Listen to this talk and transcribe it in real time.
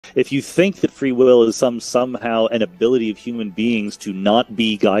if you think that free will is somehow an ability of human beings to not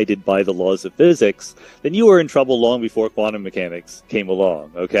be guided by the laws of physics, then you were in trouble long before quantum mechanics came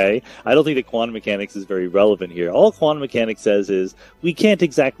along, okay? I don't think that quantum mechanics is very relevant here. All quantum mechanics says is we can't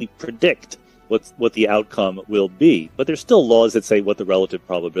exactly predict what the outcome will be. But there's still laws that say what the relative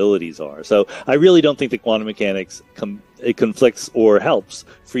probabilities are. So I really don't think that quantum mechanics it conflicts or helps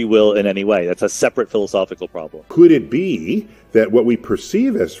free will in any way. That's a separate philosophical problem. Could it be that what we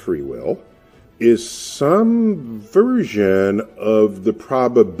perceive as free will is some version of the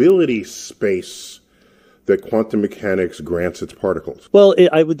probability space that quantum mechanics grants its particles? Well,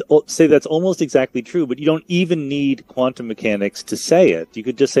 I would say that's almost exactly true, but you don't even need quantum mechanics to say it. You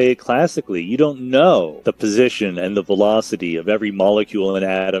could just say it classically. You don't know the position and the velocity of every molecule and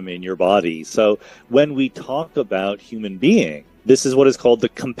atom in your body. So when we talk about human being, this is what is called the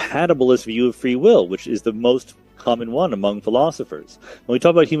compatibilist view of free will, which is the most common one among philosophers. When we talk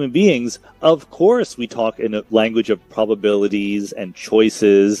about human beings, of course we talk in a language of probabilities and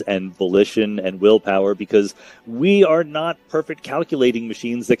choices and volition and willpower, because we are not perfect calculating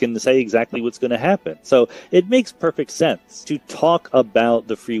machines that can say exactly what's going to happen. So it makes perfect sense to talk about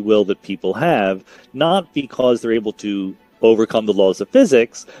the free will that people have, not because they're able to overcome the laws of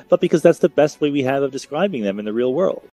physics, but because that's the best way we have of describing them in the real world.